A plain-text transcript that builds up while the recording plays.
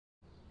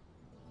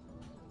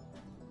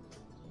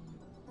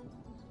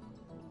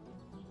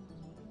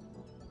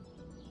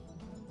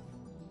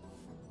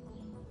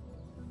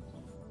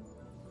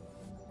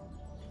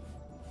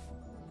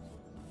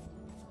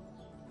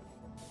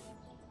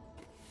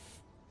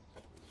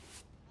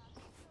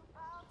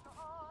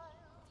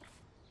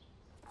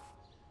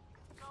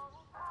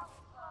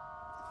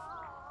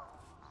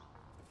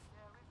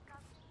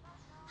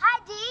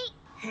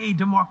Hey,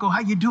 DeMarco,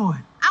 how you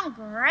doing? I'm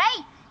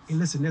great. Hey,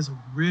 listen, there's a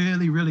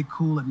really, really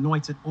cool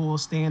anointed oil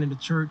stand in the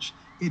church.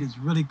 It is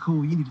really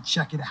cool. You need to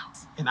check it out.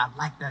 And I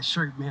like that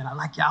shirt, man. I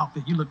like your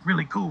outfit. You look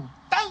really cool.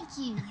 Thank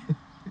you.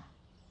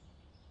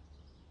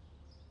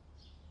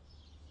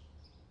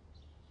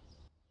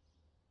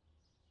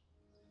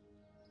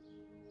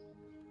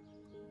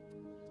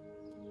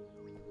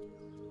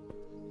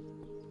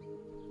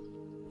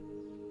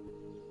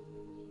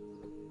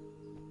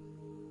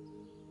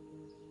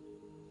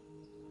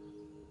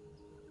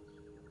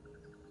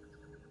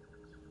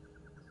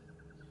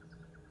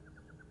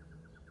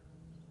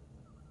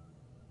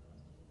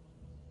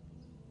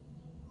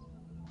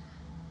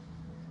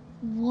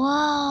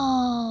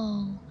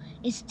 Whoa!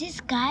 Is this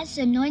guy's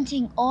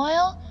anointing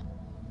oil?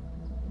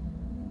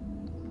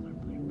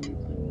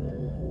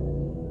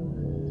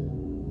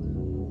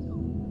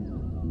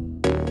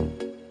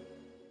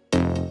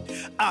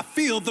 I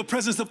feel the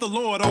presence of the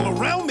Lord all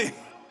around me.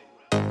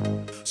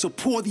 So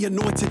pour the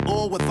anointed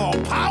oil with all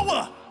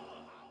power.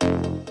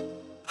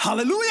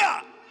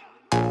 Hallelujah!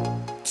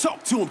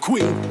 Talk to him,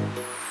 Queen.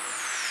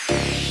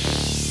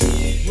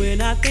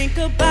 When I think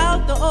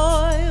about the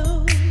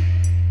oil,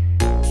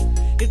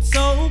 it's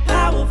so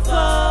powerful.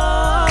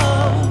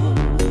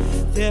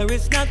 There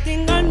is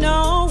nothing or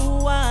no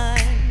one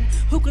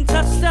who can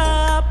touch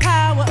the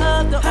power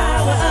of the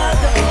oil.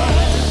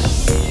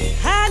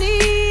 I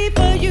need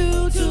for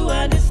you to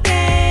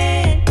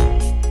understand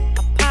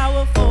how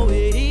powerful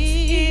it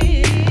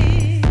is.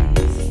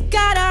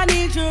 God, I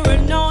need your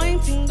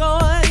anointing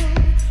oil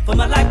for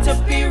my life to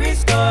be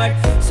restored.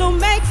 So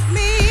makes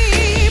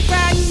me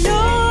brand new.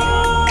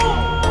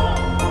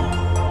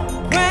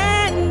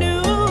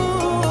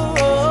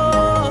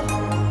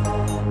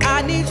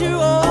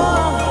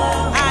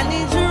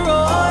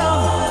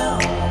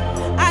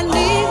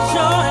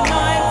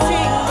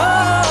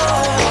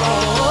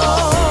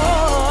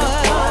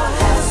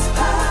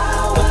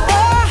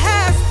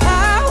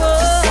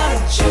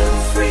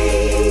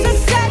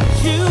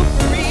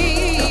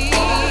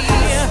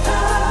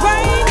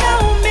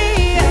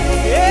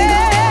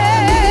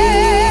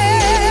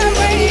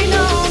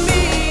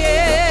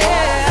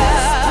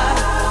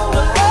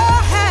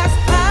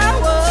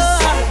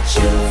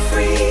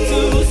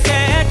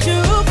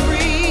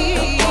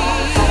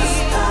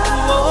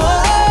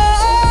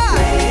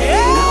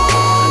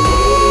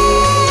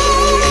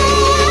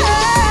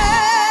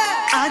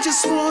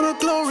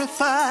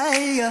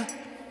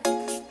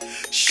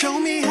 Show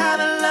me how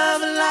to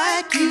love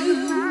like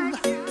you.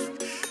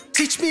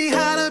 Teach me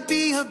how to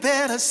be a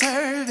better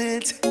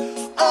servant.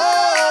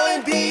 Oh,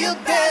 and be a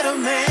better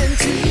man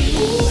too.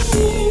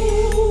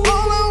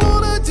 All I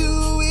wanna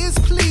do is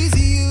please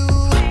you.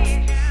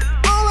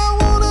 All I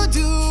wanna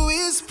do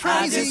is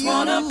praise you. I just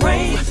wanna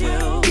praise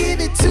you. Give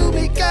it to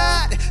me,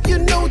 God. You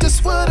know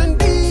just what I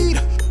need.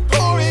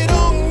 Pour it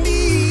on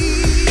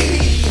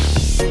me.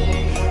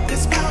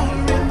 There's power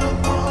in the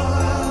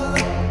oil.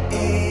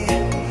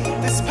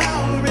 There's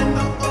power in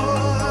the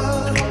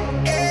oil.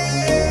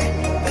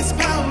 There's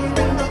power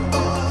in the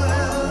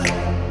oil.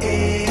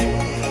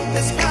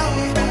 There's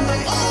power in the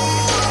oil.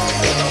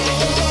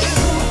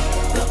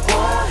 The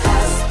oil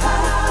has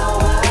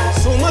power.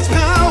 So much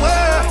power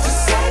to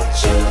set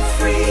you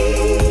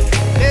free.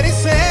 Let it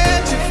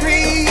set you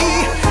free.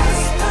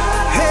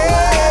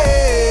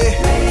 Hey,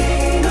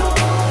 rain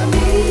on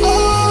me. Oh,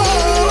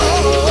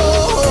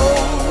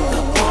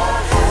 the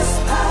oil has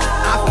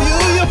power. I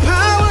feel your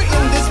power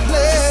in this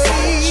place.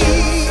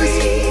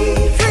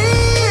 Free.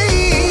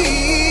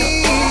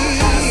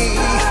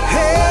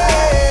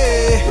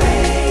 Hey,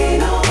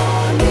 rain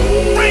on me.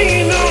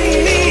 Rain on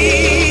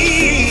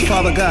me.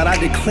 Father God, I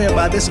declare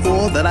by this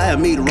oil that I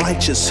am made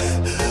righteous.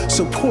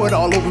 So pour it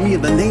all over me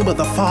in the name of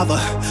the Father,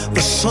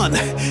 the Son,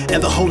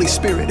 and the Holy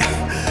Spirit.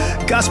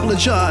 Gospel of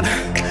John,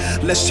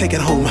 let's take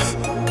it home.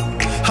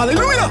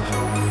 Hallelujah!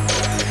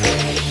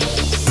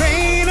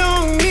 Rain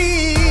on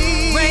me.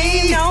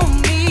 Rain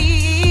on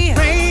me.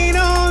 Rain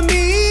on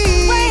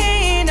me.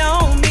 Rain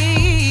on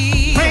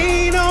me.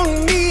 Rain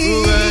on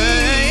me.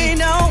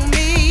 Rain on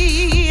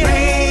me.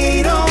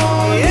 Rain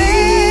on me.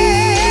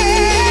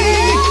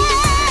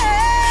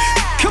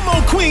 Come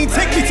on, Queen,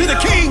 take me to the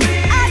King.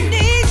 I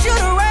need you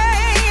to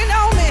rain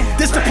on me.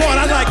 This the part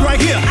I like right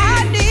here.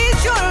 I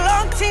need your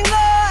anointing,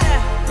 Lord.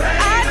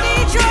 I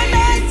need your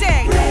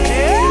anointing.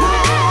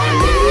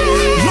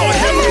 Lord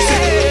have mercy.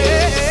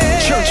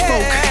 Church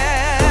folk,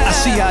 I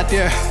see you out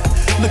there.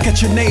 Look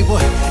at your neighbor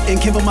and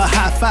give him a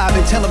high five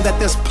and tell him that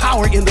there's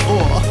power in the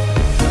oil.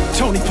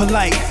 Tony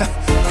Polite,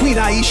 Queen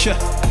Aisha,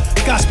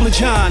 Gospel of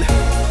John,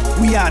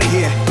 we out of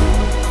here.